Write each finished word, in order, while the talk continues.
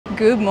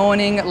Good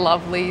morning,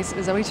 lovelies.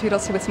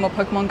 ZoëTwoDots here with some more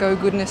Pokemon Go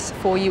goodness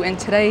for you, and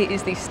today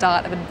is the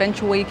start of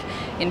Adventure Week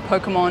in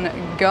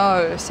Pokemon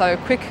Go. So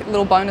quick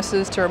little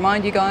bonuses to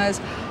remind you guys: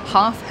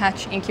 half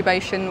hatch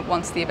incubation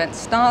once the event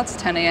starts,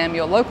 10 AM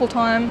your local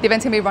time. The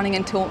event's gonna be running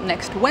until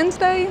next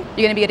Wednesday.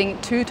 You're gonna be getting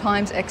 2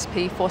 times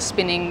XP for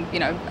spinning,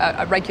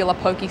 a regular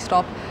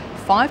Pokestop,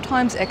 5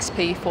 times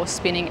XP for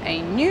spinning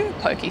a new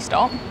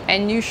Pokestop,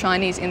 and new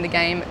shinies in the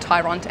game,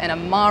 Tyrant and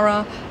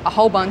Amara, a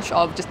whole bunch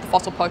of just the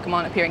fossil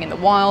Pokemon appearing in the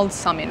wild,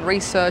 some in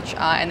research,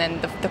 and then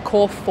the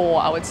core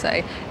 4, I would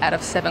say, out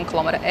of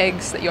 7-kilometer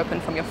eggs that you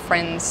open from your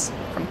friends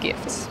from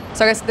gifts.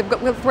 So I guess we've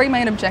got 3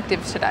 main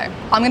objectives today.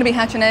 I'm going to be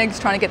hatching eggs,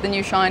 trying to get the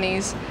new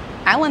shinies.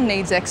 Alan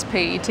needs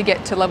XP to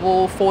get to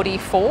level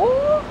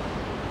 44?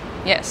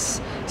 Yes.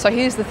 So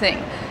here's the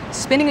thing.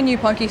 Spinning a new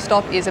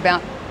Pokestop is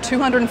about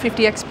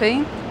 250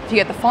 XP. If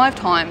you get the 5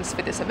 times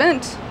for this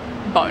event,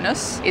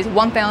 bonus is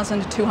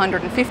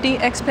 1,250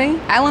 XP.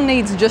 Alan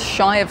needs just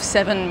shy of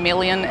 7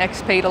 million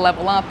XP to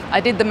level up.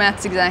 I did the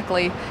maths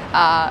exactly.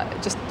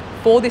 Just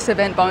for this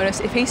event bonus,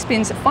 if he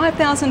spins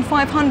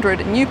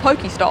 5,500 new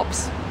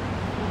Pokestops,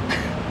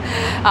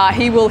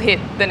 he will hit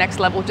the next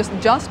level just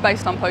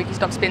based on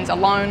Pokestop spins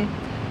alone.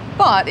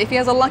 But if he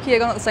has a lucky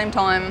egg on at the same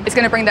time, it's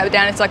going to bring that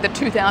down. It's like the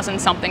 2,000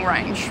 something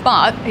range.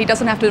 But he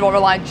doesn't have to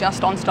rely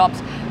just on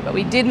stops. But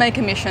we did make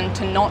a mission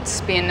to not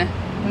spin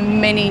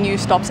many new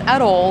stops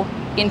at all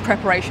in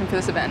preparation for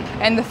this event.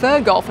 And the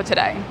third goal for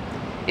today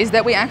is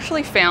that we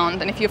actually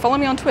found, and if you follow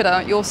me on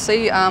Twitter, you'll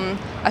see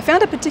I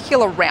found a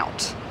particular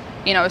route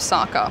in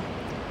Osaka.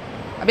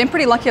 I've been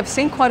pretty lucky. I've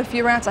seen quite a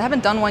few routes. I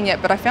haven't done one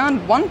yet, but I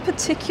found one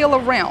particular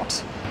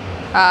route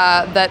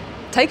that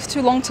takes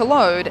too long to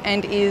load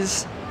and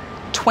is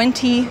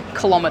 20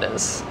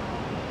 kilometers.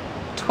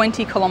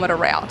 20-kilometer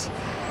route.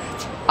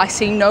 I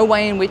see no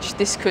way in which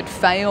this could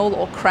fail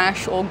or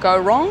crash or go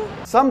wrong.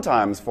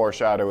 Sometimes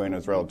foreshadowing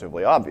is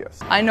relatively obvious.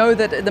 I know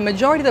that the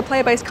majority of the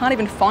player base can't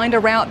even find a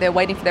route. They're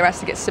waiting for their routes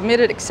to get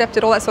submitted,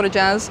 accepted, all that sort of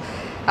jazz.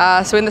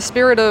 So in the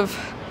spirit of,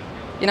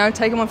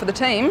 taking one for the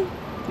team,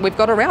 we've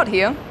got a route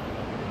here.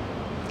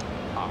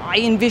 I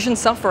envision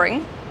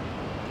suffering.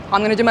 I'm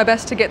going to do my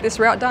best to get this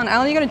route done.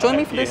 Alan, are you going to join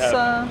me for this?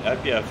 I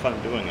hope you have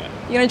fun doing it.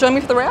 You going to join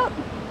me for the route?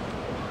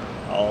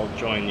 I'll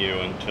join you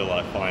until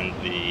I find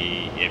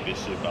the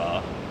Ebisu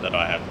bar that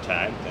I have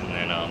tagged, and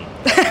then I'll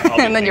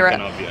be and then you're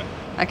out. Of you.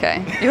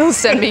 Okay, you'll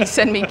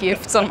send me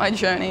gifts on my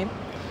journey.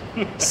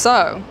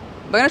 So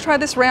we're going to try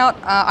this route.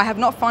 I have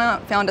not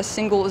found a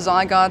single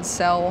Zygarde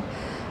cell.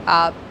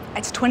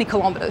 It's 20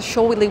 kilometers.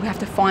 Surely we have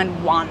to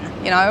find one.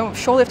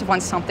 Surely we have to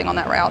find something on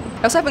that route.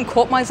 I also haven't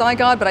caught my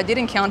Zygarde, but I did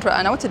encounter it.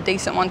 I know it's a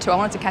decent one too. I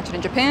wanted to catch it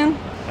in Japan.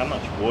 How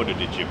much water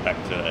did you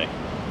pack today?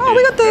 Oh,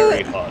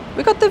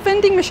 we got the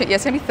vending machine. Yeah,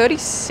 it's gonna be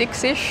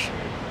 36-ish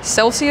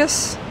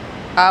Celsius,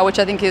 which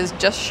I think is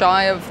just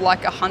shy of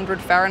like 100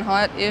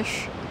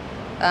 Fahrenheit-ish.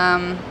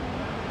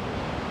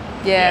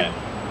 Yeah.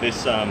 This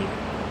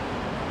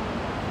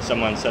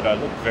someone said I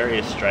look very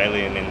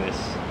Australian in this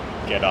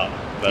get-up,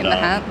 but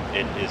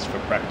it is for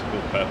practical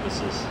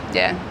purposes.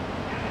 Yeah.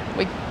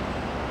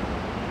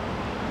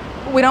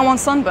 We don't want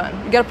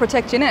sunburn. You got to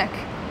protect your neck.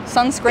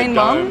 Sunscreen,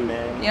 mum.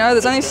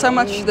 There's only so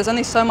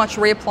much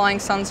reapplying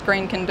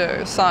sunscreen can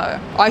do. So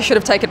I should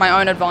have taken my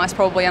own advice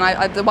probably.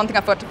 And the one thing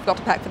I forgot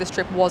to pack for this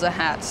trip was a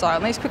hat. So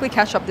let me just quickly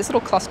catch up this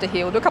little cluster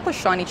here. We'll do a couple of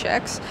shiny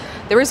checks.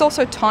 There is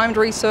also timed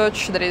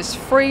research that is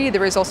free.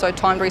 There is also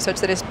timed research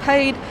that is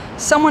paid.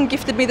 Someone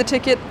gifted me the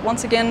ticket.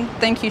 Once again,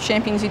 thank you,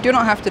 champions. You do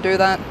not have to do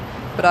that,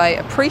 but I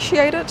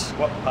appreciate it.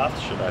 What path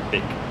should I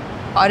pick?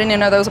 I didn't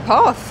even know there was a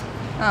path.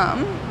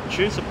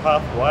 Choose a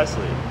path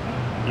wisely.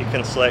 You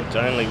can select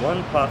only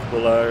one path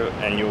below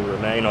and you'll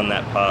remain on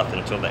that path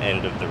until the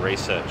end of the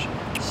research.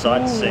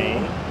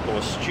 Sightseeing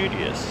or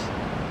studious?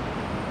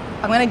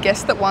 I'm going to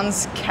guess that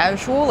one's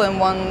casual and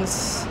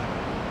one's...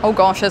 Oh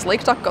gosh, has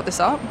Leakduck got this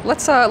up?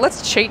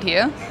 Let's cheat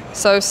here.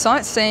 So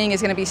sightseeing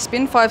is going to be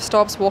spin 5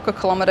 stops, walk a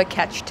kilometer,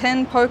 catch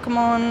 10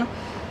 Pokemon,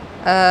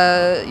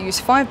 use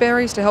 5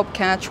 berries to help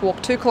catch,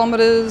 walk 2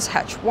 kilometers,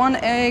 hatch 1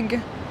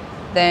 egg,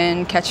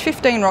 then catch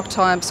 15 rock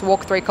types,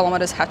 walk 3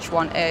 kilometers, hatch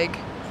 1 egg.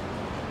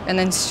 And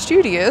then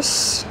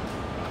studious,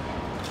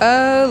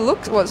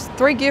 was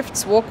 3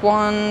 gifts, walk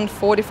 1,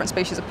 4 different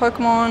species of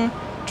Pokemon,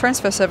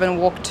 transfer 7,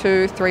 walk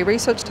 2, 3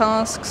 research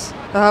tasks,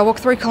 walk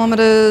 3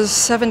 kilometers,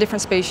 7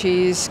 different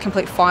species,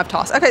 complete 5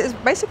 tasks. Okay, it's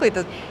basically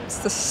it's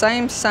the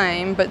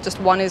same, but just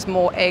one is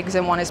more eggs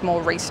and one is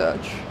more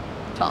research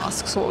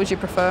tasks. What would you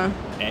prefer?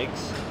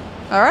 Eggs.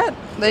 All right,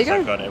 there you go.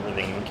 I've got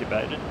everything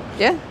incubated.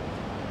 Yeah.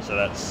 So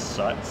that's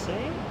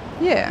sightseeing?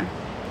 Yeah.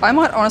 I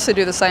might honestly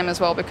do the same as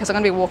well because I'm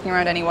going to be walking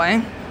around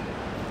anyway.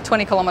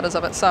 20 kilometers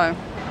of it, so.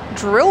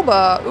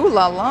 Drillbar, ooh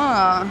la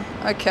la.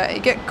 Okay,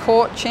 get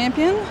caught,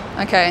 champion.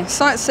 Okay,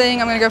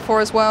 sightseeing I'm going to go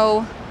for as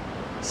well.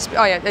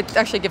 Oh yeah, it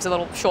actually gives a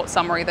little short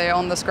summary there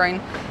on the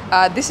screen.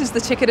 This is the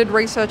ticketed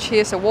research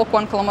here, so walk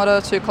 1 kilometer,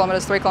 2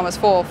 kilometers, 3 kilometers,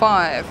 4,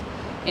 5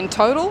 in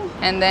total.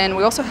 And then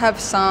we also have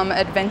some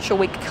Adventure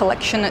Week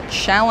collection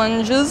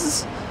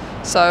challenges.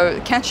 So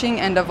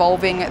catching and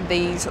evolving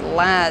these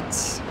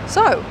lads.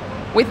 So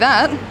with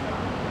that,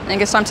 I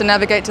think it's time to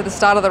navigate to the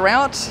start of the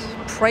route,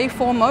 pray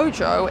for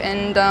mojo,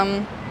 and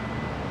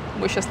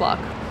wish us luck.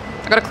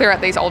 I've got to clear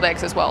out these old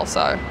eggs as well,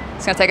 so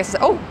it's going to take us...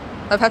 Oh,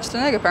 I've hatched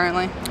an egg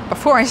apparently.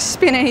 Before I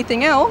spin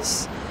anything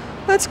else,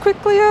 let's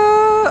quickly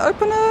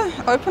open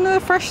a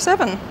fresh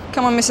 7.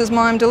 Come on, Mrs.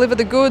 Mime, deliver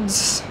the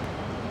goods.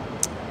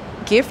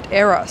 Gift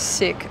error,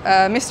 sick.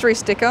 Mystery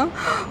sticker,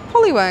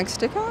 Poliwag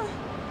sticker.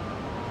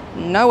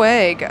 No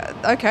egg.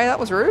 Okay, that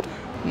was rude.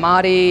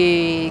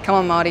 Marty, come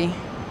on, Marty.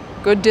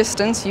 Good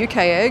distance, UK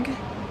egg.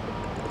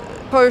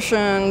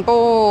 Potion,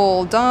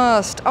 ball,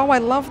 dust. Oh, I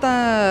love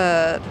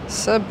that.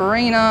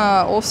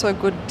 Sabrina, also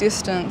good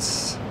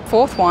distance.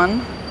 4th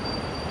one.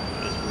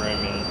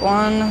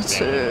 1,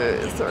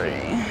 2, 3.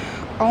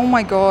 Oh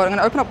my god, I'm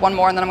gonna open up one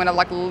more and then I'm gonna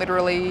like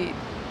literally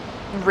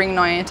ring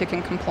Niantic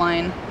and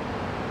complain.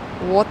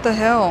 What the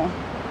hell?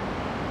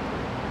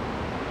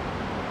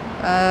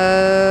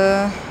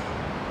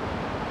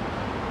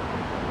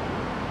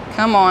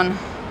 Come on.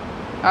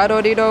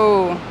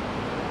 Adodido.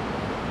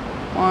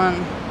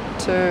 1,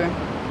 2.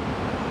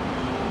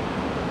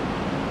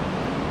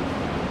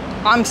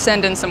 I'm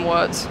sending some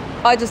words.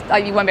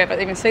 You won't be able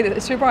to even see this,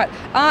 it's too bright.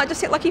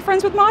 Just hit lucky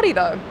friends with Marty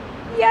though.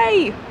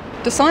 Yay!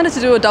 Decided to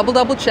do a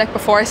double check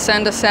before I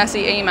send a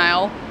sassy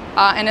email,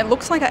 and it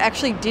looks like I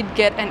actually did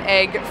get an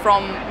egg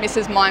from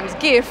Mrs. Mime's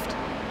gift.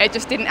 It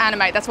just didn't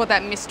animate. That's what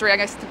that mystery, I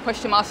guess the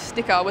question mark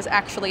sticker was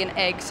actually an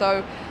egg.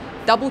 So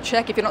double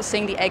check if you're not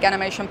seeing the egg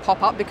animation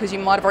pop up, because you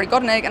might have already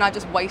got an egg and I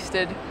just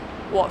wasted,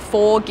 what,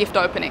 4 gift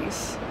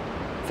openings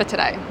for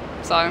today.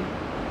 So,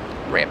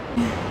 rip.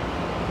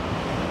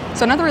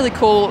 So another really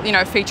cool,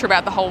 feature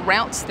about the whole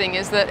routes thing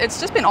is that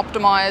it's just been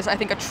optimized, I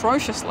think,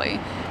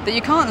 atrociously, that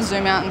you can't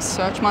zoom out and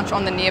search much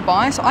on the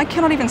nearby. So I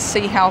cannot even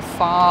see how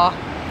far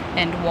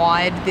and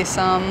wide this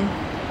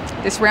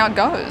route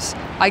goes.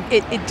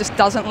 It just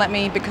doesn't let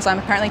me, because I'm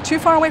apparently too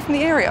far away from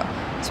the area.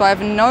 So I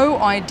have no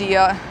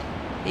idea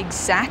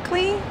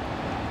exactly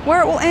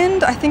where it will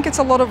end. I think it's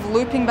a lot of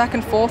looping back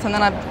and forth, and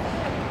then I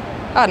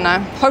don't know.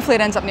 Hopefully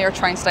it ends up near a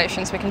train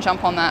station so we can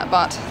jump on that.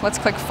 But let's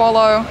click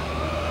follow.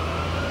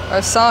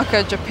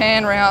 Osaka,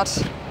 Japan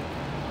route.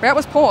 Route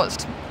was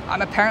paused.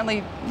 I'm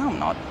apparently, no I'm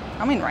not.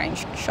 I'm in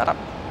range. Shut up.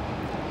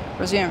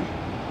 Resume.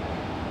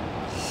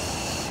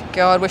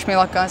 God, wish me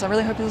luck, guys. I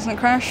really hope it doesn't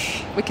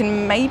crash. We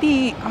can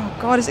maybe, oh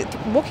God, is it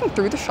walking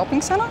through the shopping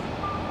center?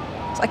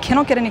 So I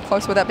cannot get any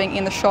closer without being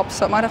in the shop,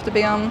 so it might have to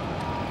be, at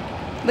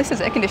least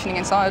there's air conditioning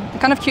inside.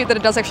 Kind of cute that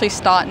it does actually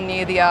start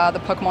near the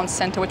Pokemon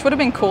Center, which would have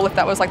been cool if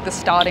that was like the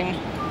starting,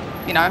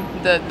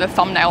 the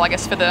thumbnail, I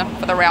guess, for the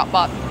route,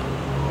 but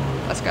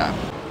let's go.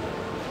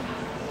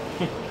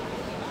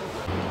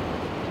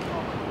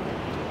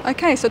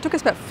 Okay, so it took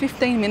us about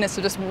 15 minutes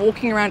of just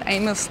walking around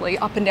aimlessly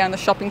up and down the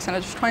shopping centre,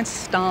 just trying to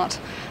start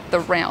the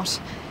route.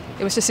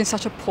 It was just in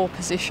such a poor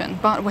position,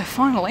 but we're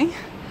finally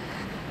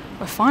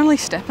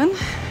stepping,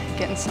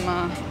 getting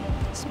some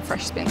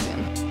fresh spins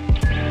in.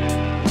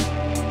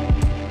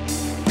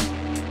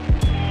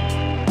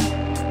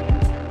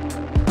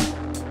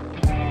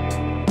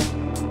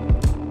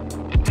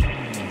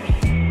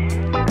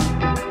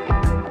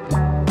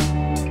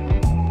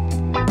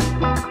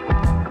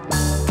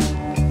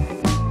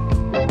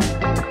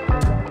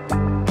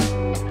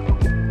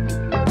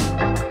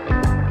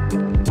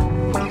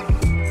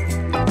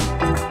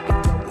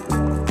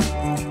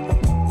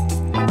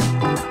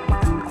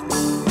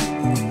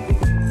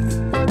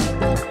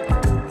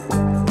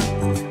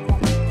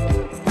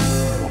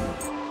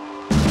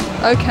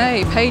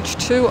 Okay, page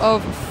 2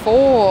 of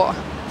 4.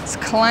 Let's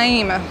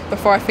claim,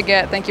 before I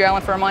forget. Thank you,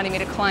 Alan, for reminding me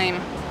to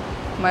claim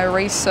my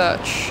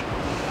research.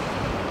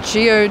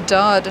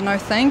 Geodud, no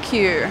thank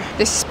you.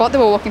 This spot that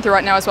we're walking through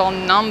right now as well,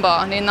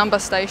 near Number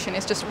Station,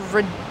 is just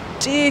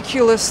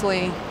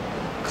ridiculously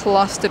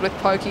clustered with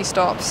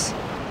Pokestops.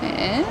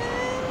 And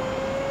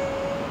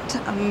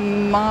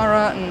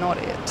Amara, not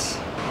it.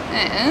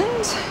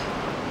 And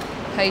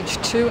page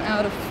 2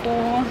 out of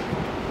 4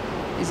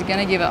 is it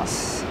gonna give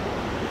us?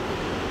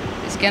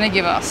 Is gonna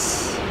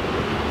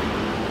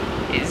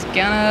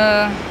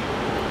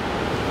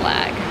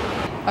lag.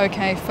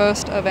 Okay,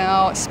 first of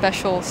our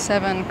special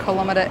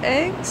 7-kilometer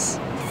eggs.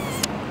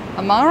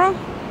 Amara,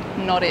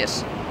 not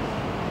it.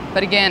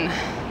 But again,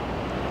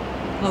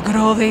 look at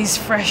all these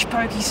fresh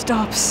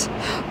Pokestops.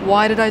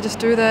 Why did I just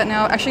do that?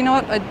 Now, actually, you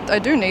know what? I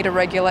do need a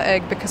regular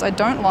egg because I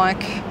don't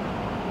like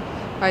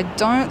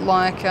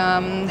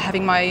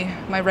having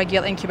my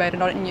regular incubator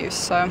not in use.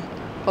 So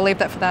I'll leave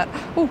that for that.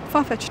 Oh,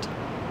 far-fetched.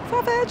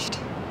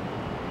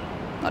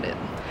 Not it.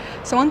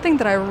 So one thing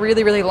that I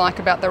really like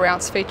about the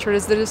routes feature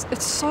is that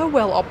it's so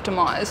well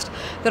optimized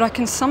that I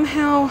can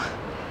somehow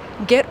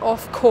get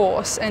off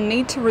course and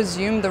need to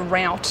resume the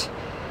route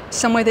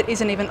somewhere that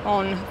isn't even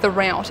on the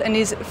route and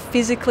is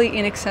physically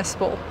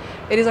inaccessible.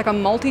 It is like a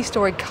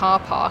multi-story car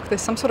park.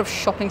 There's some sort of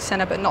shopping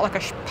center, but not like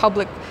a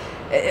public,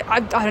 I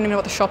don't even know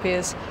what the shop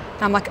is.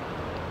 And I'm like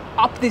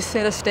up this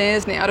set of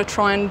stairs now to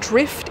try and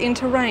drift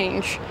into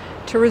range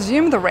to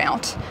resume the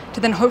route,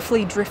 to then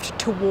hopefully drift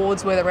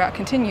towards where the route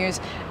continues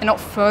and not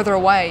further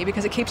away,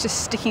 because it keeps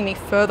just sticking me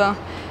further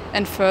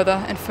and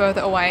further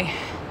away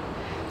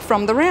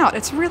from the route.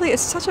 It's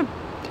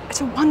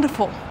a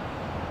wonderful,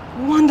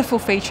 wonderful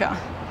feature.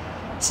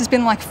 This has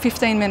been like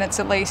 15 minutes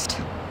at least.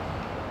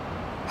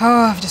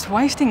 Oh, I'm just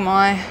wasting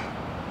my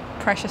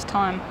precious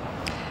time.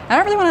 I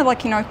don't really want to,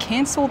 like, you know,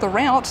 cancel the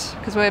route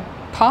because we're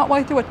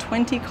partway through a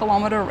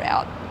 20-kilometer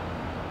route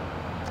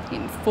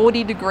in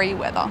 40-degree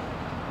weather.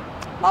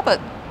 Love it,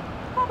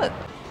 love it.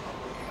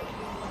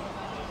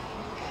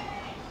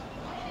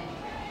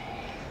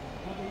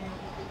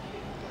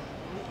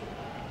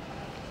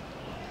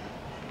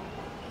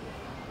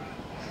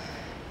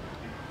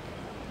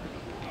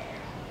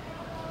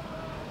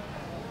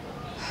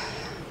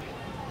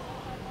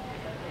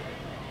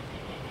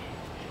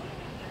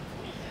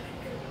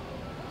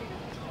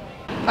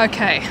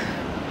 Okay,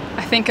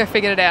 I think I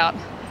figured it out.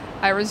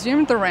 I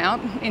resumed the route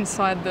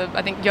inside the,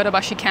 I think,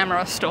 Yodobashi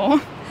camera store,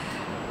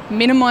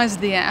 minimized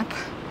the app,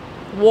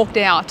 walked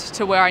out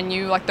to where I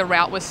knew like the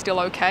route was still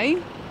okay.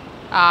 We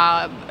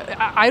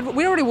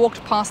already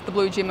walked past the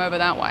blue gym over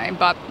that way,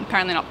 but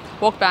apparently not.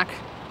 Walked back,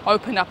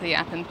 opened up the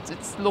app, and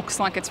it looks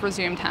like it's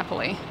resumed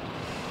happily.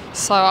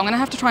 So I'm gonna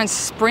have to try and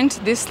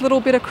sprint this little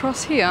bit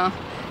across here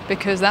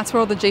because that's where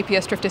all the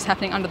GPS drift is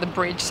happening under the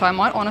bridge. So I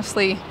might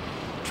honestly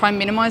try and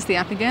minimize the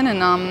app again,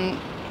 and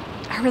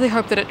I really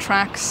hope that it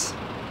tracks.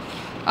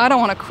 I don't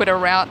want to quit a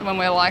route when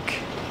we're like,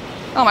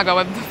 oh my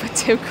god, we're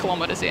 2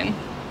 kilometers in.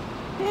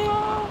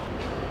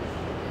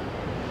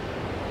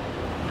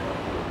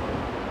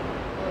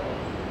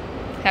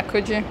 How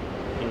could you?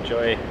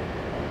 Enjoy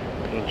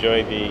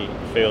the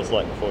feels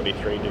like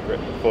 43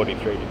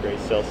 degrees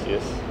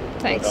Celsius.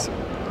 Thanks.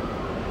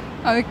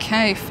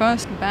 Okay,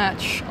 first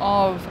batch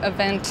of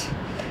event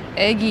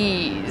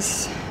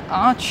eggies.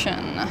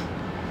 Archon.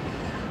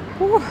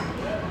 Ooh.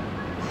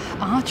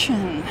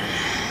 Archon.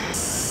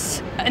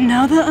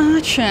 Another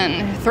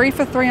Archon. 3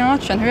 for 3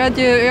 Archon. Who had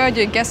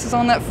your guesses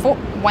on that?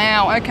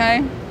 Wow,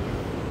 okay.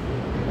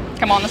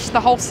 Come on, this is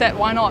the whole set.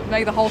 Why not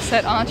make the whole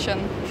set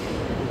Archon?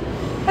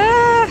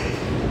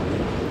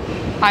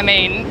 I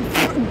mean,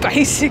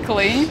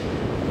 basically.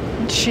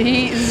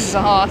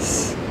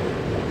 Jesus.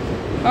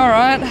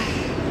 Alright.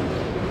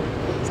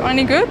 Is that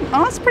any good?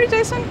 Oh, that's pretty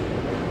decent.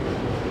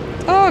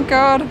 Oh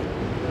god.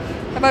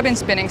 Have I been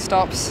spinning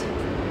stops?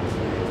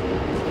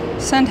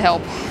 Send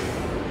help.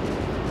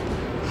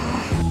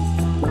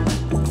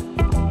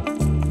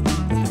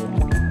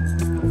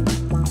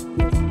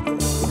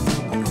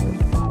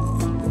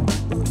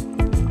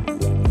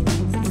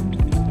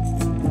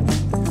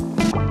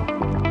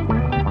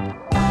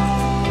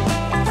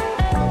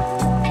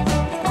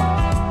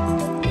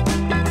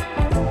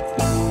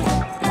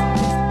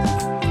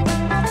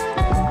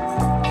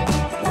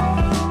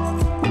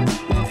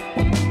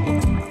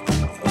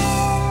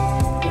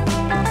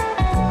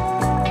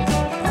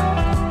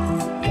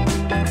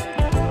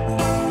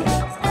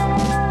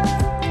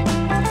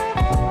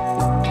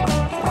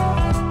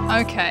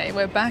 Okay,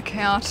 we're back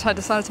out. I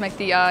decided to make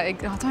the,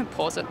 don't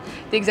pause it,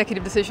 the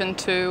executive decision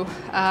to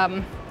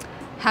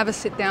have a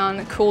sit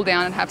down, cool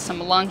down and have some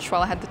lunch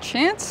while I had the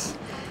chance.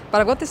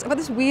 But I've got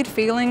this weird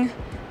feeling.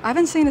 I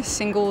haven't seen a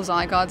single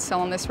Zygarde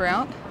cell on this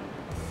route.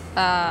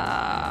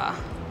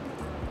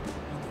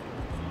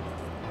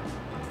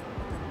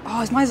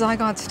 Oh, is my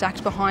Zygarde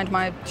stacked behind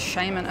my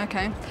Shaman?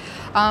 Okay.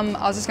 I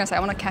was just gonna say, I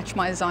want to catch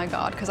my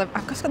Zygarde because I've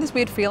just got this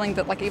weird feeling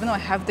that, like, even though I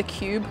have the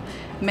cube,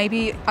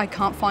 maybe I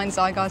can't find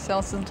Zygarde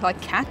cells until I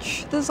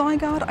catch the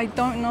Zygarde. I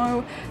don't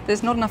know.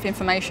 There's not enough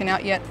information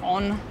out yet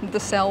on the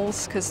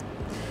cells because,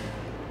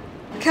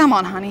 come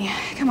on, honey.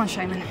 Come on,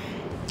 Shaman.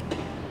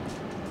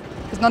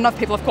 Because not enough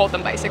people have caught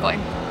them, basically.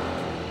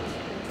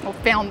 Or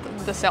found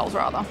the cells,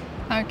 rather.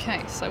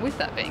 Okay, so with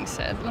that being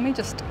said, let me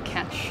just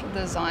catch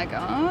the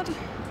Zygarde.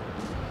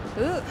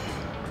 Ugh.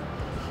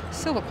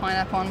 Silver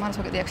pineapple on, might as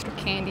well get the extra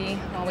candy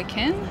while we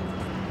can.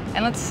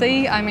 And let's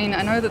see, I mean,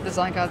 I know that the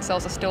Zygarde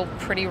cells are still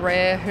pretty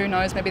rare. Who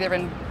knows, maybe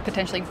they're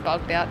potentially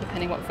bugged out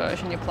depending what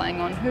version you're playing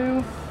on.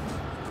 Who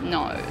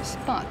knows?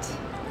 But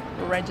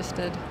we're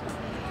registered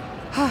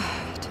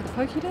to the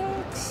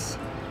Pokédex.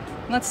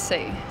 Let's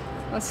see.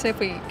 Let's see if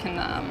we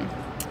can,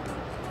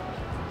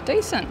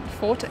 decent.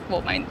 14,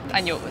 well, I mean,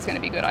 I knew it was going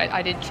to be good.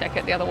 I did check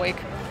it the other week.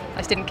 I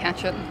just didn't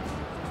catch it.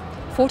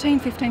 14,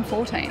 15,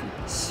 14.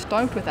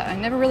 Stoked with that. I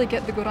never really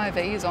get the good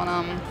IVs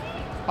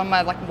on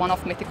my like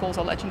one-off mythicals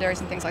or legendaries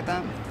and things like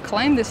that.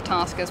 Claim this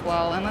task as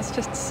well, and let's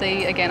just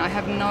see. Again, I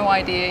have no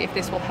idea if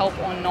this will help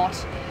or not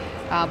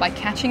by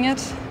catching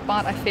it,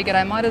 but I figured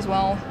I might as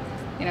well,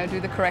 you know,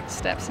 do the correct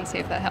steps and see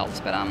if that helps.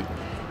 But I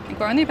think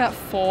we're only about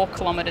 4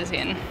 kilometers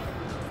in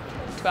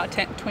to our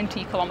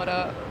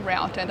 20-kilometer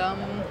route, and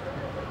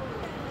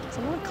there's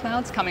a lot of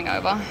clouds coming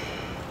over.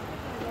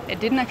 It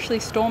didn't actually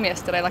storm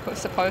yesterday like it was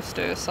supposed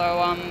to,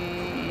 so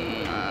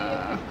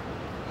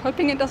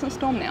hoping it doesn't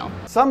storm now.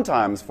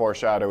 Sometimes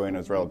foreshadowing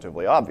is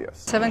relatively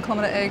obvious.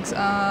 7-kilometer eggs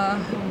are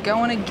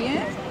going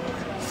again.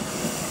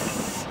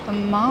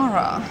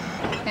 Amara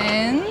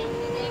and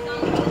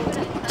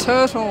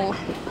Turtle.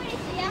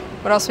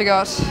 What else we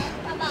got?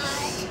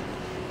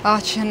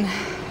 Archon.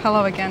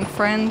 Hello again,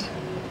 friend.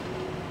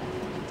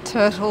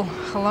 turtle.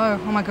 Hello.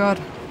 Oh my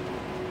god.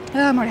 Oh,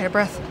 I'm already out of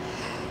breath.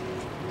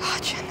 Oh,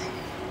 Jen.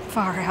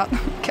 Far out.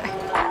 Okay.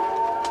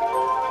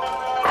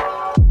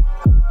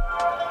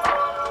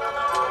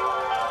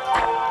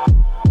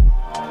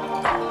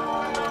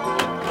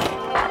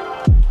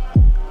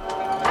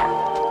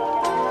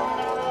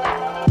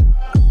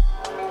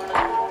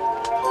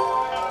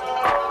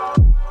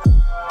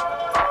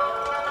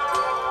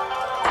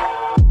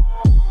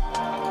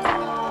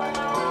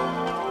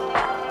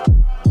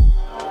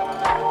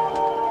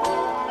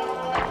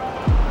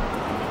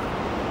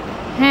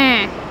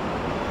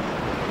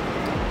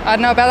 I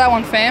don't know about that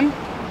one, fam.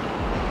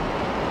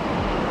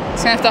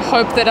 Just gonna have to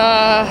hope that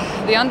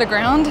the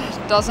underground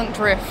doesn't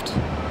drift.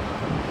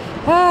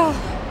 Ah.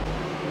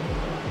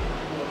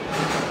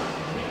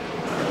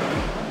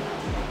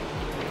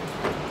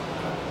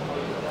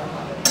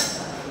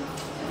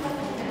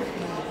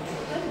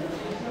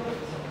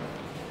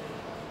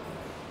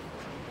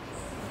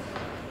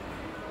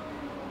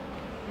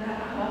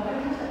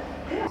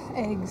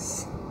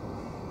 Eggs.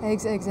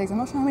 Eggs. I'm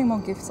not sure how many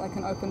more gifts I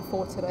can open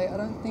for today. I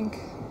don't think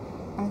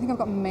I've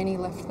got many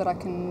left that I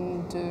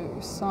can do.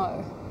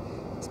 So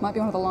this might be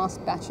one of the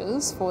last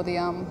batches for the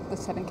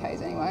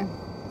 7Ks anyway.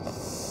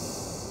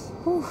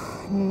 Ooh,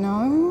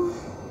 no,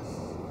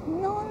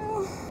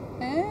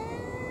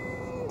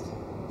 and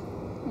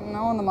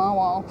no on the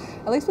Marwal.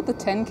 At least with the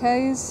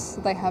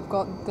 10Ks, they have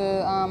got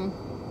the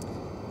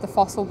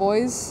fossil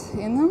boys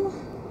in them.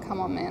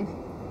 Come on, man.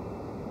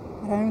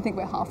 I don't even think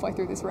we're halfway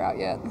through this route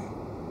yet.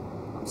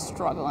 I'm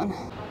struggling.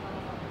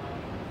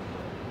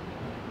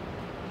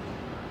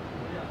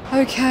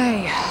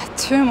 Okay,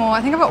 2 more.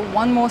 I think I've got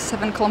 1 more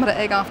 7-kilometer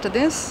egg after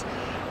this.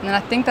 And then I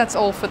think that's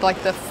all for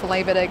like the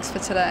flavored eggs for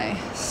today.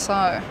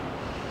 So,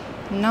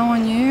 no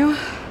on you.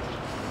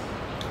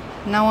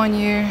 No on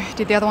you.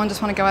 Did the other one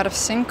just want to go out of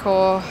sync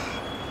or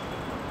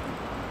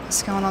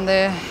what's going on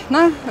there?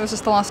 No, it was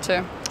just the last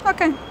 2.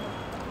 Okay.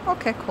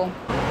 Okay, cool.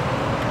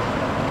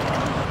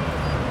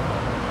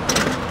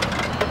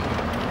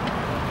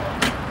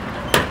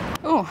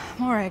 Oh,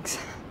 more eggs.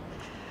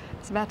 I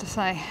was about to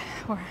say,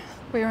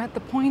 we're at the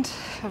point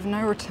of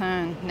no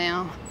return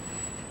now.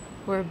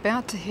 We're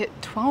about to hit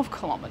 12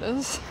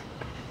 kilometers.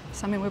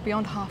 So I mean, we're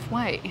beyond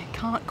halfway.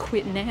 Can't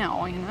quit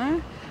now, you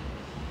know?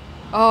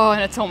 Oh,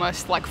 and it's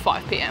almost like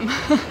 5 p.m.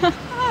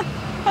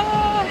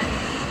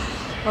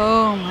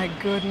 Oh my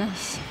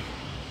goodness.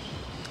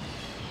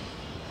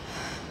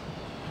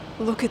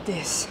 Look at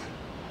this.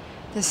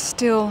 There's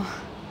still,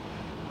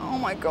 oh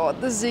my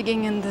God, the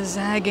zigging and the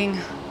zagging.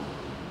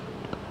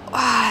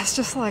 Ah, it's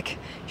just like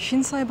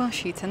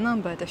shinsaibashi to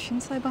number, the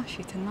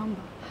shinsaibashi to number.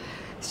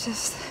 It's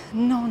just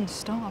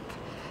non-stop.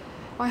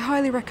 I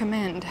highly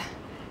recommend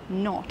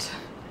not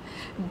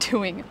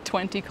doing a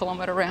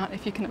 20-kilometer route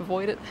if you can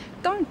avoid it.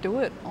 Don't do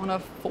it on a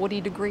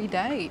 40-degree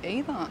day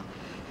either.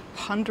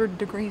 100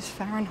 degrees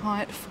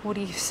Fahrenheit,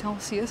 40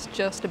 Celsius,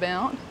 just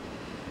about.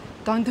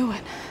 Don't do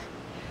it.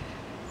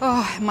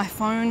 Oh, my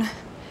phone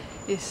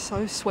is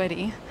so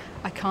sweaty.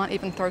 I can't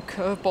even throw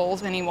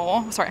curveballs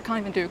anymore. Sorry, I can't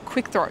even do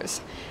quick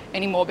throws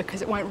anymore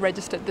because it won't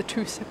register the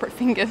 2 separate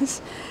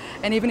fingers.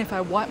 And even if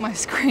I wipe my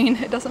screen,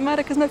 it doesn't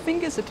matter because my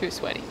fingers are too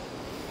sweaty.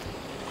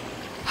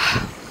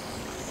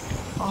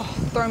 Oh,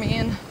 throw me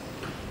in.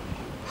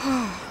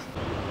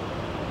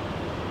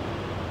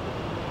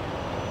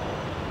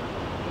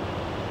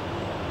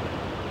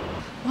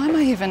 Why am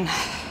I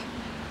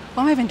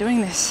even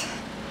doing this?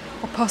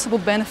 What possible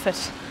benefit?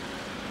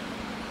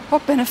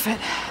 What benefit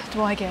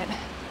do I get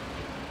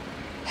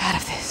out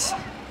of this?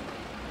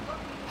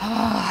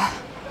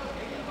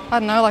 I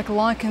don't know,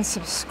 like and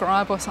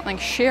subscribe or something.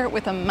 Share it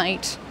with a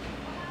mate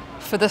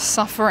for the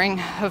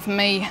suffering of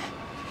me.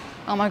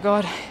 Oh my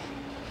God,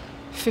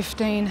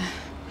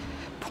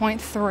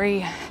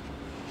 15.3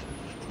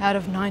 out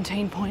of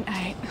 19.8.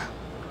 I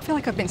feel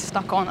like I've been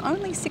stuck on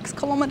only 6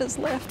 kilometers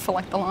left for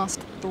like the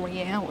last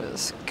 3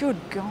 hours. Good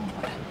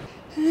God.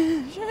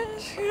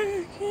 Just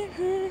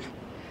keep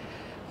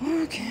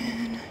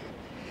walking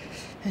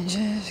and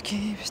just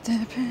keep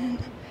stepping.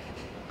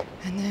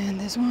 And then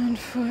there's 1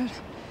 foot,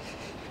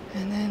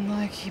 and then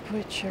like you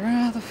put your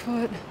other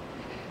foot,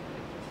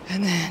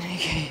 and then you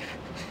keep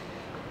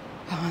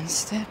on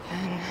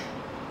stepping.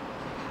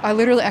 I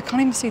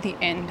can't even see the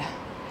end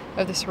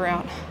of this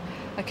route.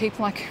 I keep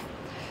like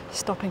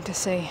stopping to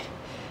see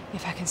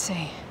if I can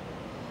see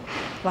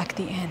like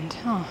the end.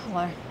 Oh,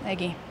 hello,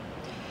 Eggy.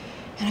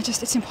 And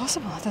it's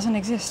impossible, it doesn't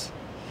exist.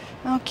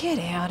 Oh, get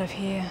out of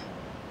here.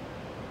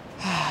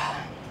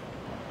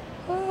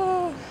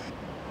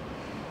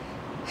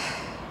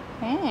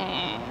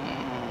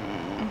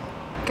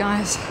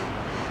 Guys,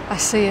 I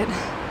see it.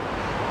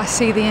 I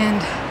see the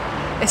end.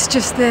 It's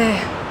just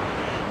there.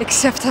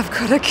 Except I've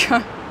got to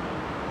go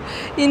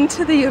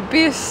into the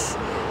abyss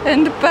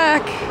and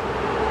back.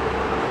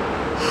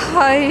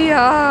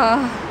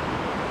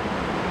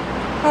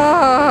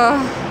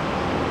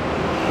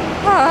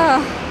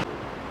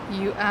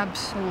 You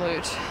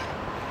absolute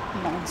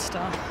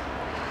monster.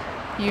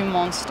 You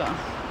monster.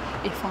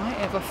 If I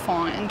ever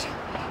find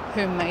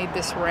who made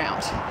this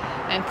route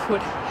and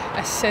put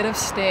a set of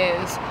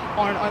stairs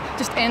on an,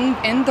 just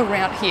end the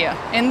route here,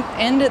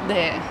 end it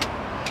there.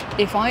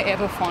 If I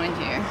ever find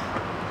you,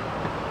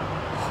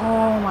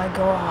 oh my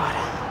God,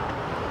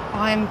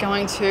 I am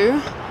going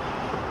to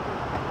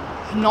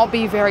not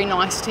be very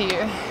nice to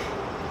you.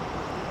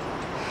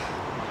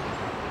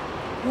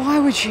 Why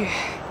would you?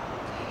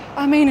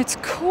 I mean, it's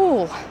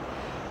cool,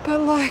 but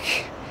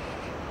like,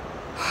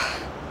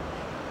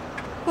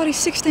 bloody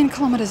 16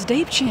 kilometers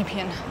deep,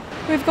 champion.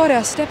 We've got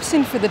our steps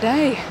in for the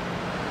day.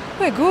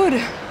 We're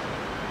good.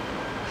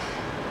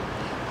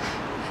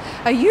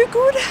 Are you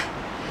good?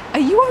 Are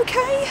you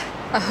okay?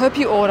 I hope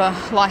you order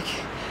like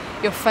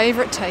your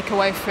favorite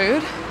takeaway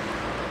food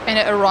and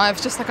it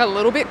arrives just like a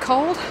little bit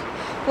cold,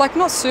 like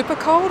not super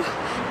cold,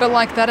 but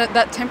like that at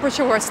that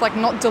temperature where it's like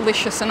not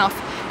delicious enough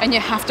and you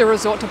have to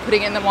resort to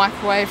putting it in the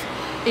microwave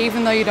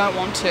even though you don't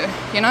want to,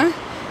 you know?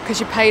 Because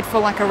you paid for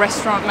like a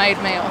restaurant made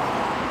meal.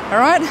 All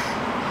right?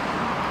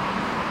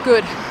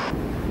 Good.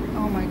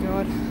 Oh my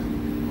God.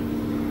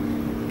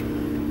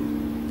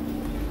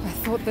 I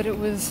thought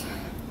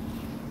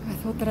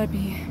that I'd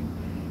be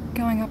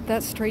going up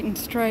that street and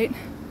straight,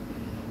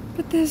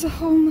 but there's a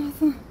whole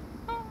nother.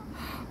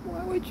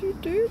 Why would you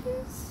do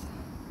this?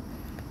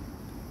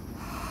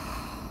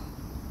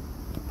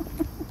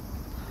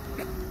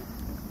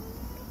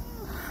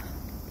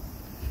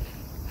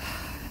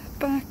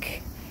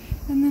 Back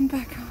and then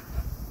back up.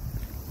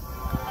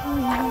 Oh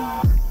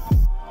yeah.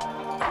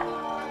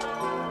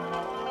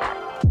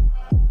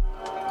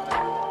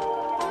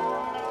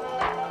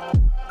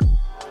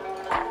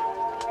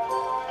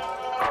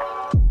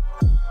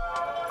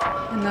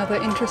 Another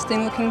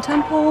interesting looking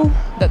temple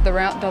that the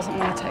route doesn't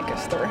want to take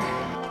us through.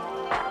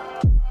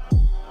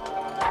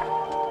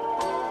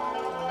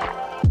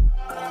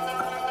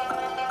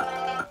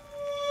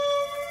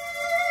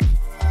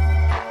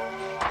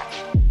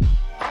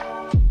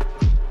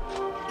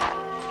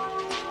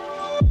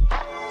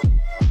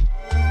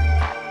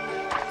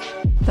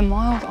 The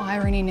mild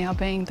irony now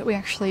being that we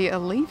actually are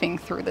leaving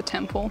through the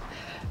temple,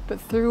 but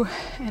through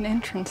an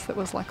entrance that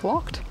was like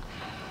locked.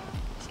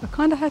 So I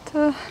kind of had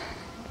to,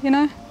 you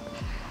know,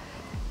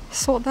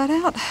 sort that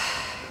out.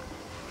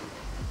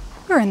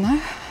 We're in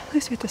though. At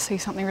least we get to see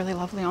something really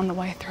lovely on the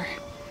way through.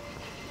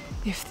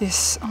 If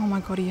this, oh my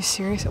God, are you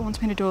serious? It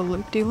wants me to do a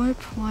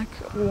loop-de-loop? Like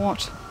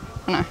what?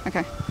 Oh no,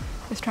 okay.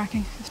 It's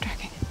tracking, it's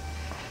tracking,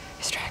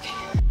 it's tracking.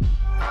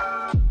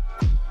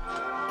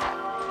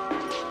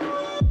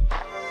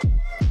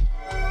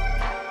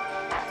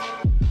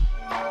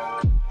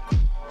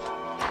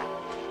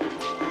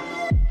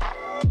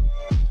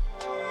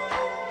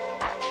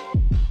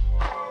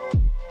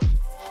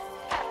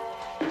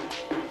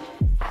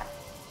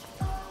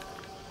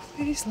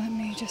 Please let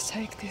me just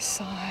take this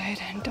side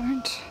and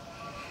don't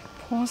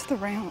pause the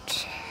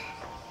route.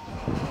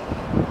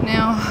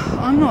 Now,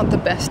 I'm not the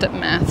best at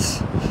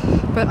maths,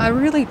 but I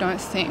really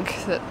don't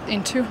think that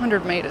in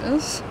 200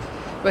 meters,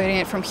 we're getting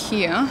it from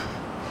here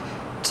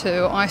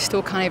to I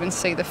still can't even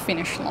see the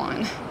finish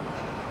line.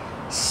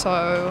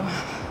 So,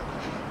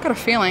 I've got a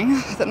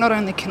feeling that not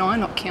only can I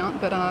not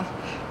count, but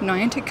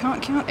Niantic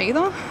can't count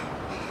either?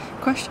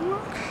 Question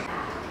mark?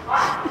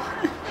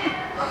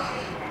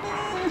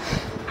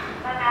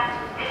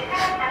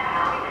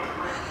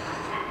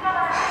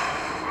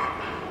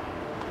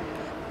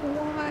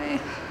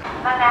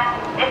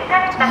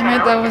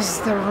 Damn it, that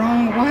was the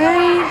wrong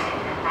way.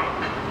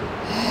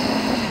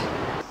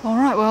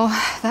 Alright, well,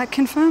 that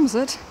confirms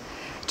it.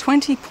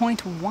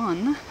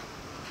 20.1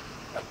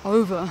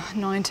 over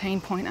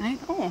 19.8.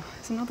 Oh,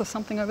 there's another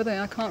something over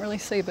there. I can't really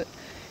see, but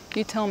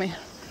you tell me.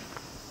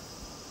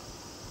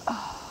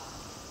 Oh.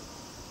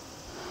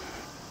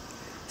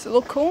 Does it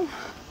look cool?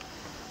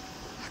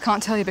 I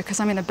can't tell you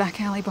because I'm in a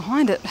back alley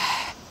behind it.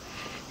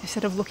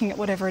 Instead of looking at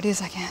whatever it is,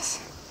 I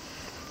guess.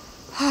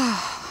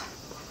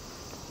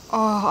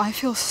 Oh, I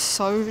feel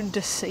so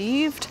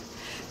deceived,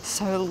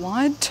 so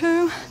lied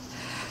to,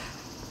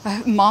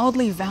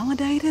 mildly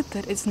validated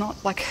that it's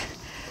not like,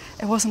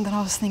 it wasn't that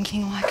I was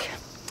thinking like,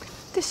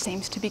 this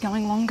seems to be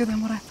going longer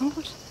than what I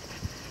thought.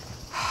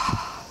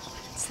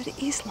 It's that it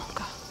is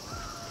longer.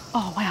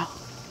 Oh, wow.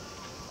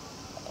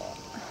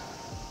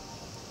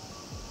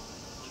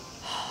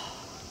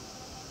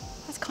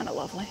 That's kind of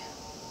lovely.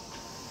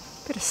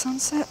 Bit of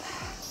sunset,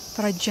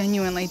 but I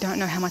genuinely don't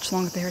know how much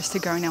longer there is to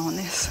go now on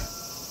this.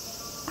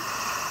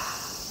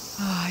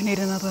 Oh, I need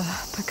another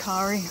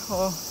Picari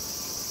or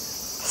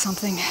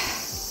something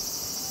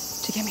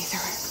to get me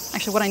through.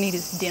 Actually, what I need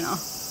is dinner.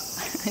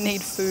 I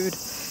need food.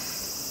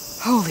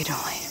 Holy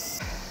dolly.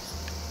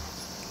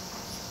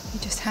 You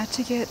just had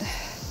to get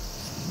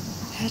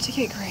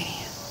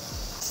greedy.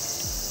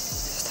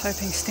 Just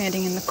hoping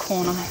standing in the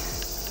corner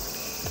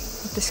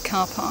of this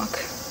car park.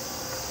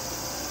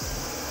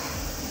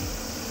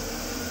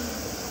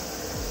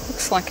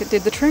 Looks like it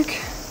did the trick.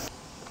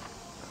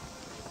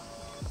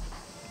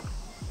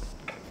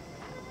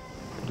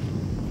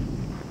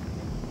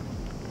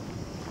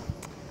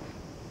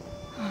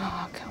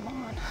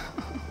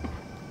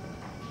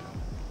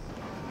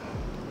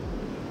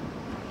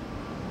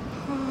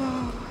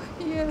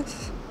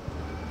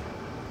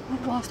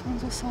 last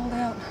ones were sold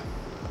out.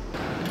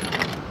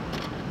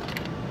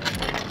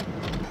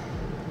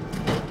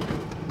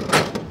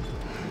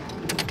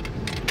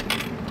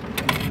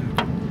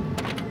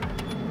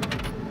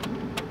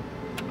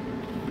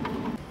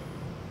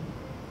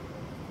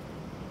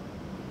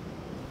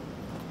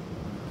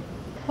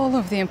 All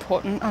of the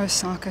important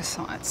Osaka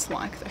sites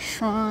like the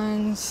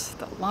shrines,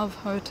 the Love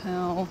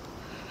Hotel,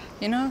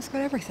 you know, it's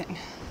got everything.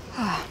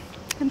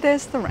 And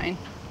there's the rain.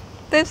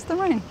 There's the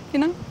rain, you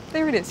know,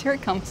 there it is, here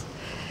it comes.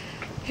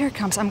 Here it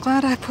comes. I'm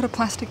glad I put a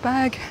plastic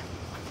bag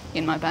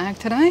in my bag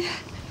today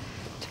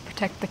to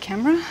protect the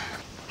camera.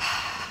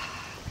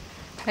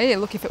 Hey,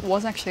 look, if it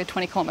was actually a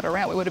 20-kilometre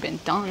route, we would have been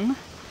done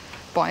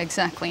by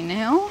exactly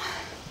now,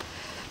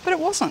 but it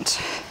wasn't.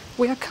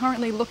 We are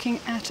currently looking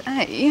at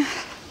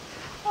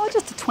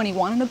just a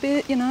 21 and a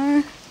bit, you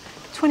know,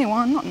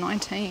 21, not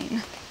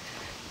 19,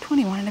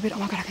 21 and a bit. Oh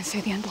my God, I can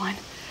see the end line.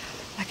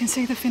 I can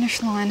see the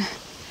finish line,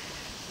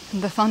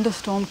 and the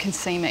thunderstorm can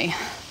see me.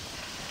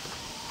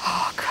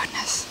 Oh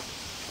goodness.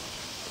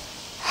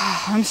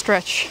 Home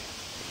stretch,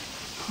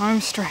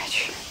 home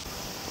stretch.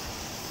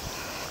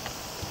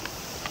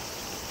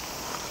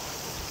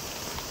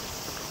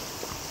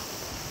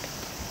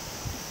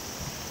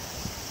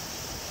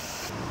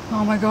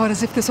 Oh my God,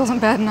 as if this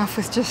wasn't bad enough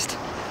with just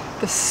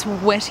the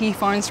sweaty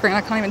phone screen.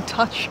 I can't even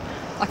touch,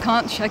 I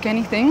can't check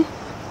anything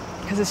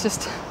because it's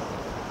just,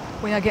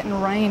 we are getting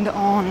rained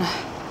on.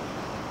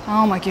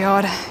 Oh my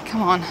God,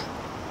 come on.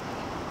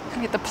 Can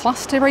I get the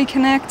plus to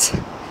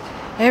reconnect?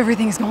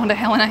 Everything's gone to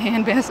hell in a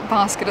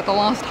handbasket at the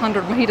last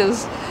 100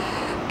 meters.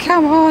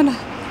 Come on.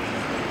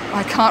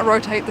 I can't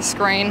rotate the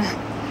screen.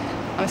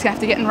 I'm just gonna have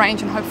to get in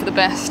range and hope for the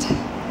best.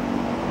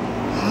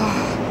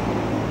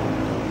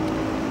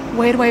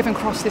 Where do I even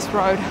cross this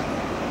road?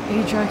 Are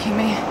you joking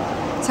me?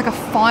 It's like a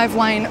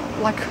 5-lane,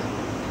 like,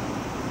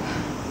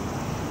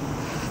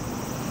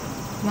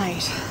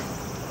 mate.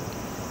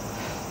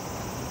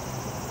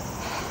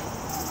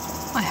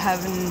 I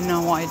have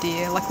no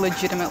idea, like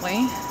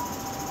legitimately,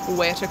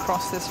 where to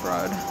cross this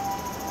road.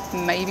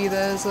 Maybe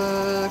there's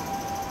a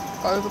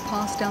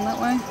overpass down that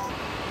way.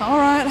 All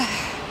right,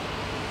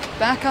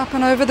 back up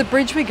and over the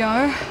bridge we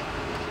go.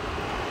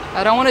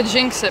 I don't want to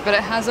jinx it, but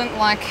it hasn't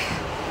like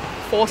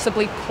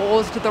forcibly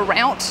paused the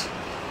route.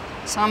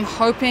 So I'm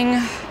hoping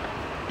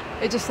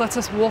it just lets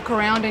us walk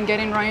around and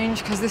get in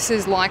range, because this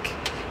is like,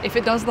 if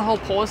it does the whole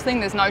pause thing,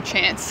 there's no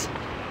chance.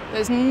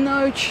 There's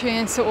no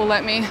chance it will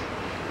let me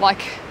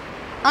like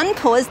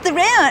unpause the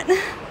route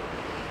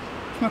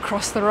from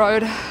across the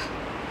road.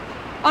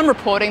 I'm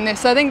reporting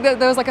this. I think that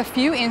there was like a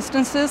few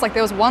instances, like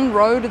there was one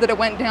road that it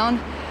went down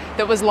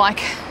that was like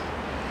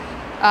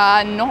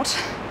not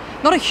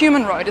a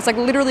human road. It's like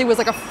literally was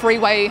like a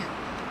freeway,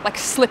 like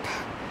slip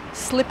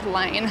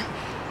lane.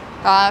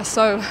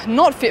 So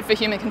not fit for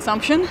human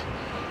consumption.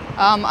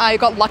 I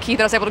got lucky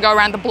that I was able to go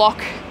around the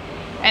block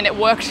and it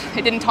worked.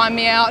 It didn't time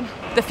me out.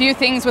 The few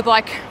things with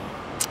like,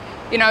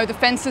 you know, the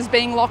fences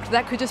being locked,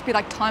 that could just be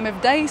like time of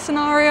day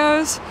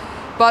scenarios.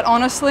 But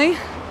honestly,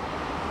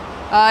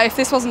 if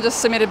this wasn't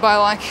just submitted by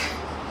like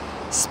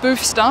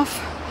spoof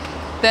stuff,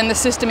 then the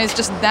system is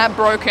just that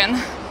broken.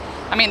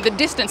 I mean, the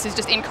distance is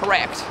just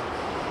incorrect,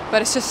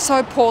 but it's just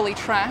so poorly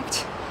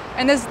tracked.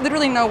 And there's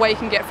literally no way you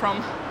can get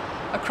from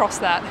across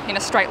that in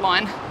a straight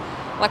line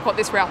like what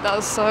this route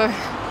does. So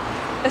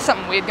there's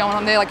something weird going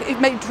on there. Like it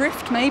may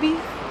drift maybe,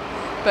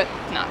 but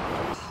no.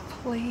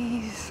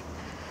 Please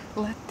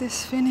let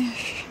this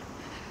finish.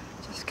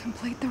 Just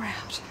complete the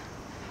route.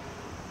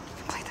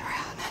 Complete the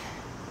route.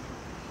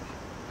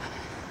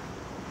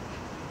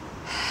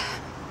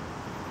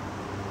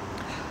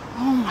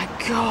 Oh my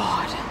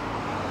God.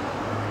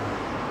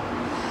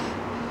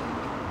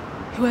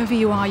 Whoever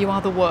you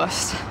are the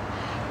worst.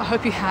 I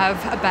hope you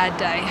have a bad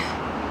day.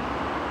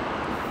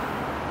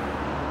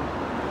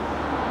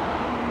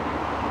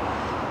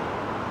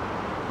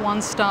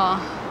 One star.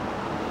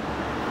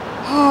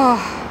 Oh,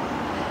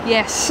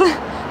 yes,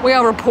 we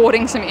are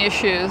reporting some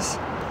issues.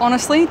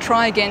 Honestly,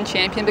 try again,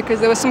 champion, because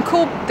there were some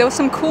cool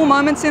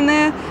moments in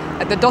there.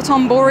 Like the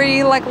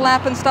Dotonbori like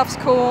lap and stuff's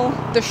cool.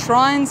 The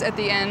shrines at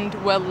the end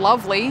were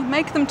lovely.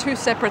 Make them two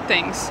separate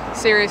things.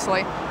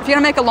 Seriously. If you're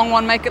gonna make a long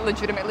one, make it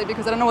legitimately,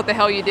 because I don't know what the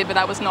hell you did, but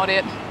that was not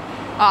it.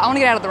 I want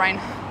to get out of the rain.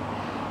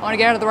 I want to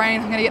get out of the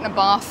rain. I'm gonna get in a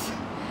bath.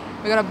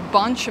 We got a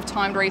bunch of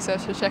timed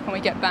research to check when we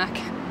get back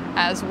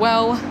as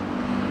well.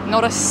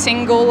 Not a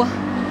single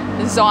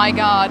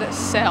Zygarde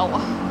cell. No.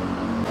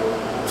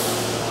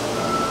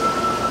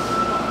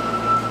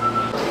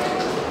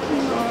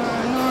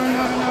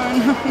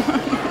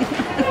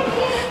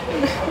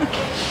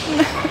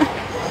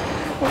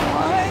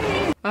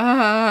 Why?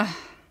 I'm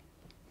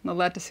not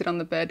allowed to sit on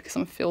the bed because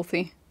I'm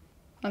filthy.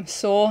 I'm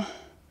sore,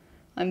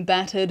 I'm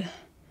battered,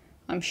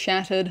 I'm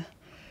shattered.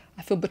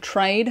 I feel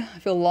betrayed, I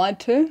feel lied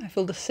to, I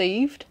feel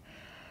deceived.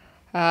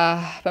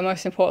 But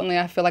most importantly,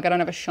 I feel like I don't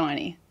have a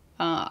shiny.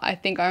 I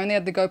think I only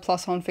had the Go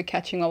Plus on for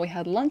catching while we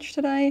had lunch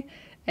today,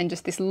 and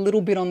just this little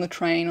bit on the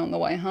train on the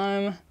way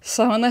home.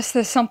 So unless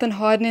there's something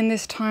hiding in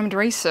this timed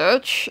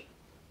research,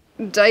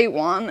 day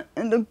one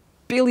and a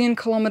billion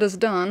kilometers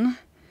done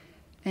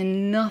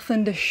and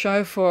nothing to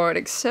show for it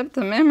except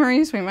the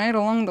memories we made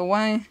along the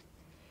way.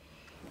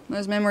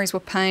 Those memories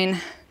were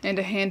pain, and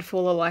a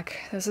handful of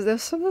like,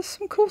 there's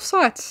some cool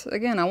sights.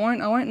 Again, I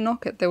won't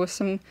knock it. There was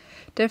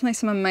definitely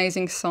some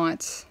amazing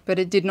sights, but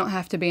it did not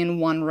have to be in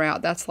one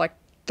route. That's like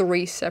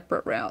 3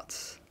 separate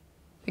routes.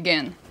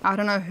 Again, I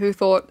don't know who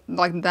thought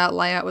like that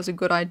layout was a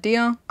good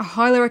idea. I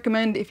highly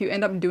recommend if you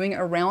end up doing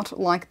a route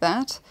like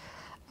that,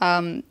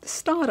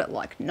 start at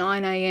like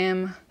 9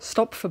 AM,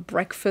 stop for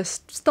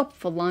breakfast, stop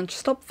for lunch,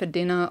 stop for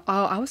dinner.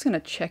 I was gonna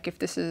check if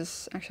this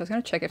is, actually I was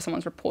gonna check if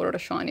someone's reported a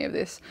shiny of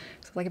this.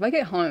 So like if I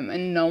get home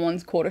and no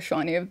one's caught a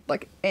shiny of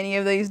like any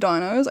of these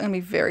dinos, I'm gonna be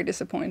very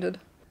disappointed.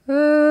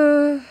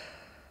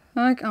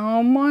 Like,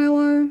 oh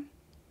Milo,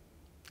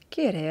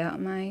 get out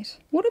mate.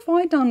 What have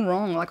I done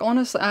wrong? Like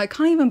honestly, I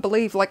can't even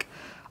believe, like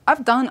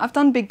I've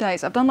done big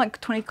days. I've done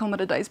like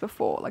 20-kilometer days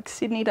before, like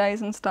Sydney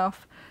days and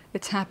stuff.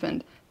 It's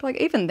happened. But like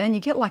even then you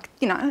get like,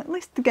 you know, at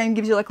least the game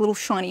gives you like a little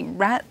shiny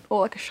rat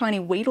or like a shiny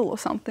weedle or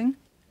something.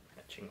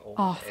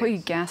 Oh, I thought you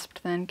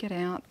gasped then. Get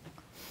out.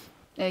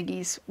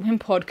 Eggies.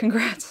 Wimpod,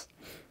 congrats.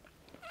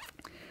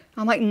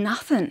 I'm like,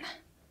 nothing.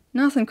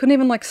 Nothing. Couldn't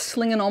even like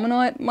sling an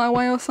Omanite my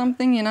way or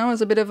something, you know,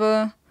 as a bit of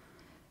a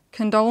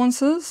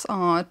condolences.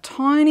 Oh,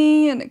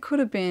 tiny, and it could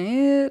have been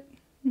it.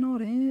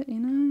 Not it, you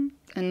know.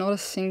 And not a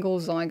single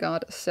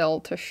Zygarde cell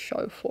to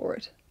show for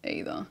it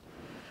either.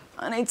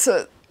 I need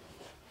to...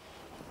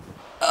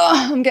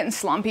 I'm getting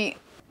slumpy.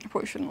 I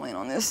probably shouldn't lean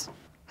on this.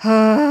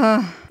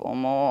 4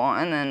 more,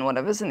 and then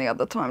whatever's in the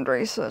other timed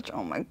research.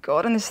 Oh my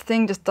god, and this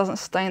thing just doesn't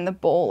stay in the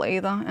ball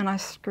either, and I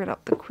screwed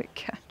up the quick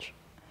catch.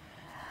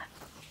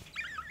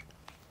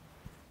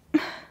 Do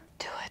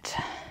it.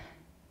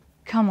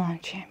 Come on,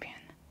 champion.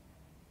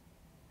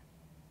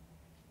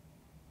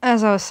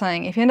 As I was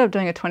saying, if you end up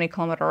doing a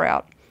 20-kilometer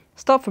route,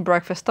 stop for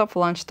breakfast, stop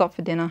for lunch, stop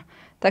for dinner.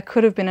 That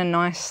could have been a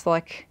nice,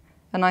 like,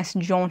 a nice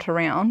jaunt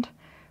around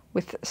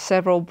with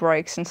several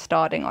breaks and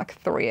starting like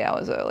 3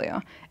 hours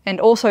earlier. And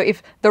also,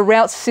 if the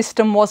route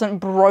system wasn't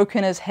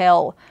broken as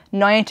hell,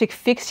 Niantic,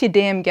 fix your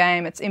damn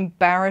game. It's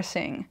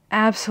embarrassing.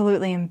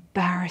 Absolutely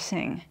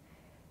embarrassing.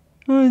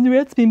 Oh, the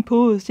route's been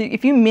paused.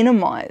 If you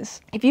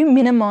minimize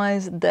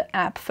the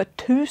app for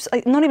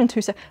not even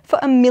 2 seconds, for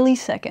a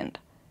millisecond,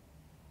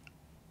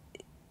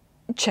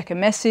 check a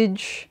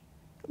message,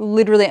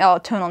 literally, I'll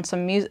turn on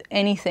some music,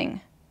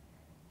 anything.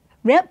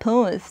 Route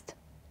paused.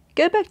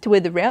 Go back to where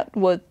the route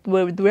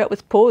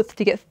was paused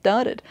to get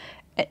started.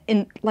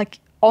 And like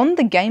on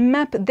the game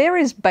map, there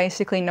is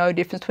basically no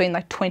difference between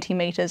like 20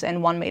 meters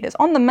and 1 meter.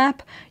 On the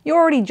map, you're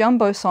already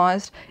jumbo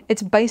sized.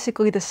 It's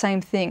basically the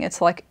same thing.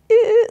 It's like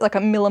a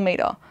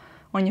millimeter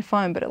on your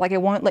phone, but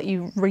it won't let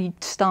you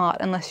restart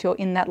unless you're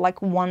in that like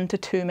 1 to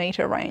 2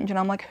 meter range. And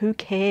I'm like, who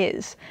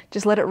cares?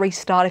 Just let it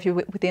restart if you're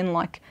within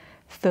like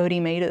 30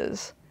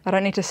 meters. I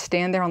don't need to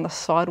stand there on the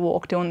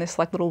sidewalk doing this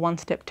like little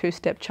 1-step,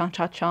 2-step,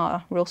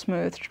 cha-cha-cha, real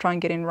smooth to try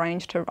and get in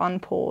range to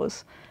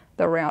unpause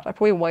the route. I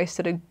probably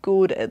wasted a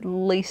good at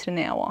least an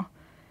hour.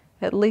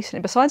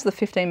 Besides the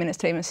 15 minutes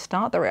to even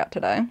start the route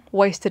today,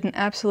 wasted an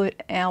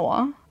absolute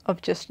hour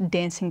of just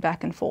dancing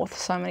back and forth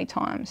so many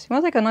times. You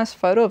want to take a nice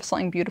photo of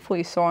something beautiful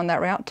you saw on that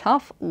route?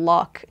 Tough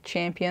luck,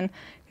 champion,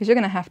 because you're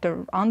going to have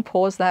to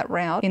unpause that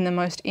route in the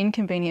most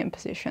inconvenient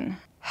position.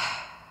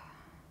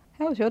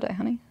 How was your day,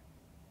 honey?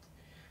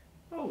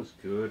 That was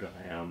good,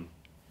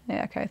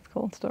 Yeah, okay,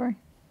 cool story.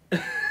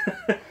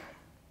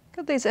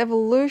 Got these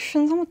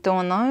evolutions, I'm not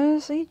doing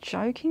those. Are you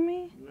joking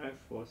me? No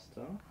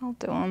 4-star. I'll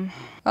do them.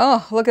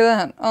 Oh, look at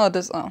that. Oh,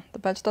 the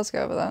badge does go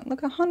over that.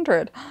 Look,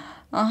 100.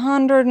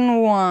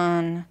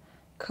 101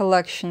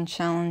 collection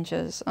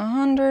challenges.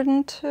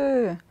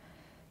 102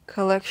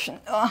 collection.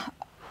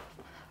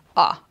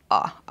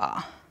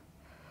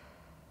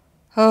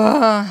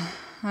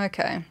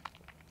 Okay.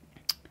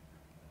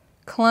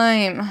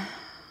 Claim.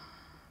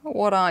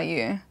 What are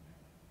you?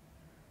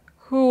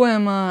 Who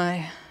am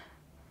I?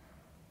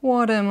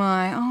 What am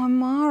I? Oh,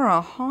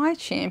 Mara. Hi,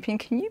 champion.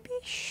 Can you be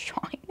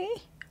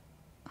shiny?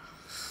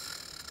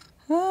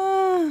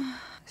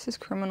 This is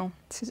criminal.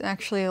 This is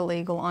actually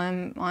illegal.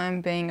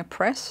 I'm being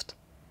oppressed.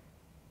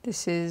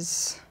 This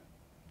is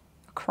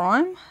a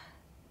crime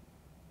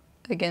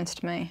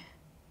against me,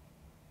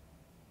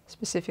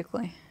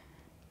 specifically.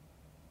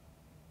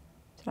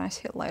 Did I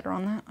hit later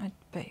on that? I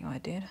bet you I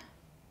did.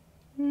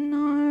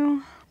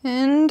 No.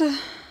 And,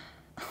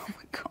 oh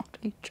my god,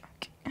 are you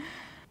joking?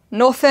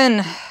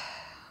 Nothing.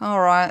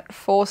 Alright,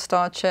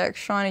 4-star check,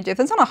 shiny. If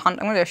it's on 100,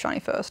 I'm gonna do a shiny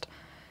first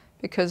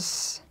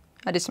because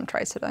I did some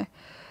trades today.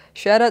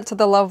 Shout out to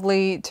the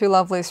two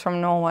lovelies from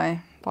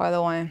Norway, by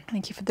the way.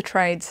 Thank you for the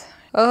trades.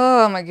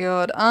 Oh my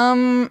god.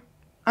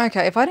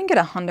 Okay, if I didn't get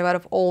 100 out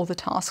of all the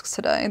tasks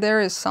today,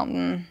 there is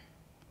something.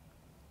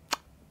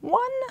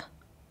 1?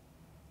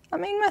 I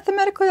mean,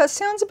 mathematically that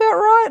sounds about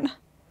right.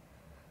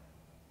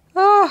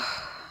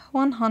 Oh.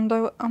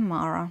 100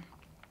 Amara.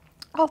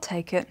 I'll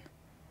take it.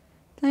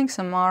 Thanks,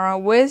 Amara.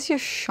 Where's your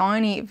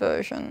shiny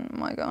version,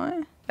 my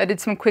guy? I did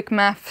some quick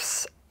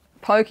maths.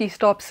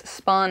 Pokestops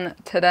spun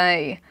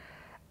today.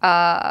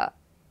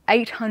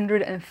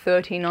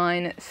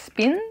 839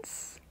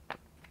 spins,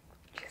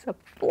 which is a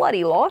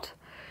bloody lot.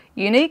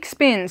 Unique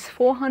spins,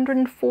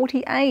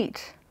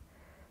 448.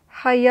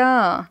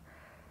 Hiya.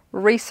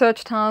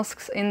 Research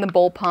tasks in the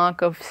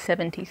ballpark of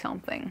 70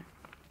 something.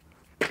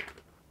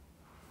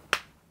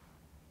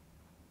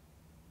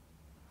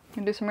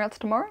 Gonna do some routes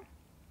tomorrow?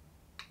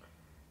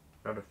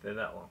 Not if they're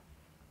that long.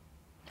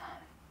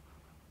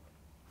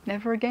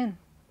 Never again.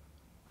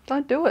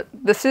 Don't do it.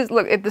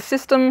 Look, if the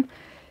system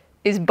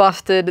is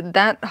busted,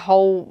 that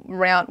whole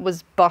route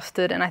was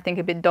busted and I think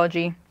a bit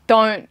dodgy.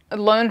 Don't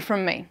learn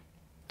from me.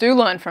 Do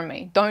learn from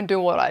me. Don't do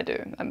what I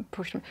do. I'm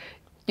pushing.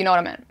 You know what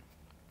I meant.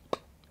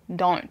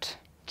 Don't.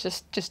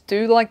 Just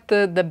do like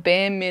the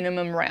bare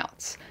minimum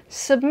routes.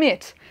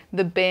 Submit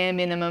the bare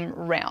minimum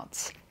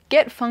routes.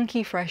 Get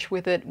funky fresh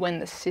with it when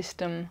the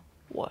system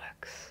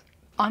works.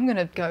 I'm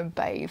gonna go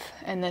bathe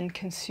and then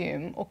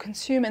consume, or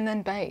consume and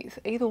then bathe.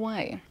 Either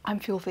way, I'm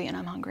filthy and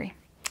I'm hungry.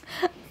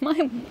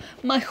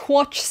 My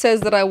watch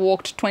says that I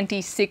walked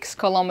 26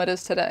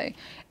 kilometers today,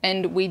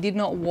 and we did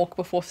not walk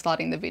before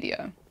starting the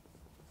video.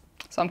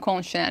 So I'm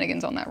calling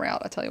shenanigans on that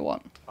route, I tell you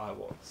what. I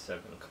walked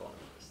 7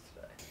 kilometers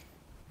today.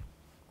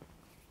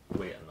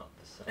 We are not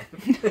the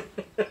same.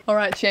 All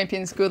right,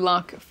 champions, good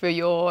luck for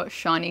your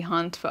shiny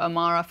hunt, for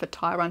Amara, for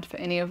Tyrant, for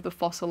any of the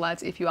fossil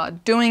lads if you are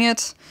doing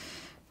it.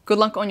 Good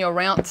luck on your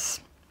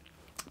routes.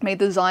 May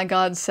the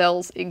Zygarde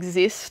cells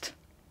exist.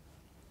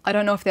 I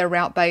don't know if they're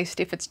route-based,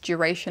 if it's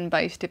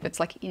duration-based, if it's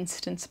like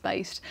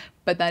instance-based,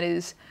 but that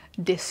is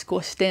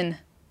disgusting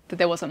that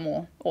there wasn't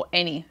more, or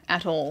any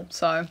at all.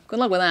 So good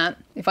luck with that.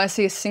 If I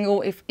see a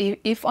single,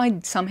 if I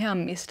somehow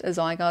missed a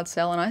Zygarde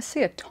cell and I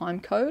see a time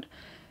code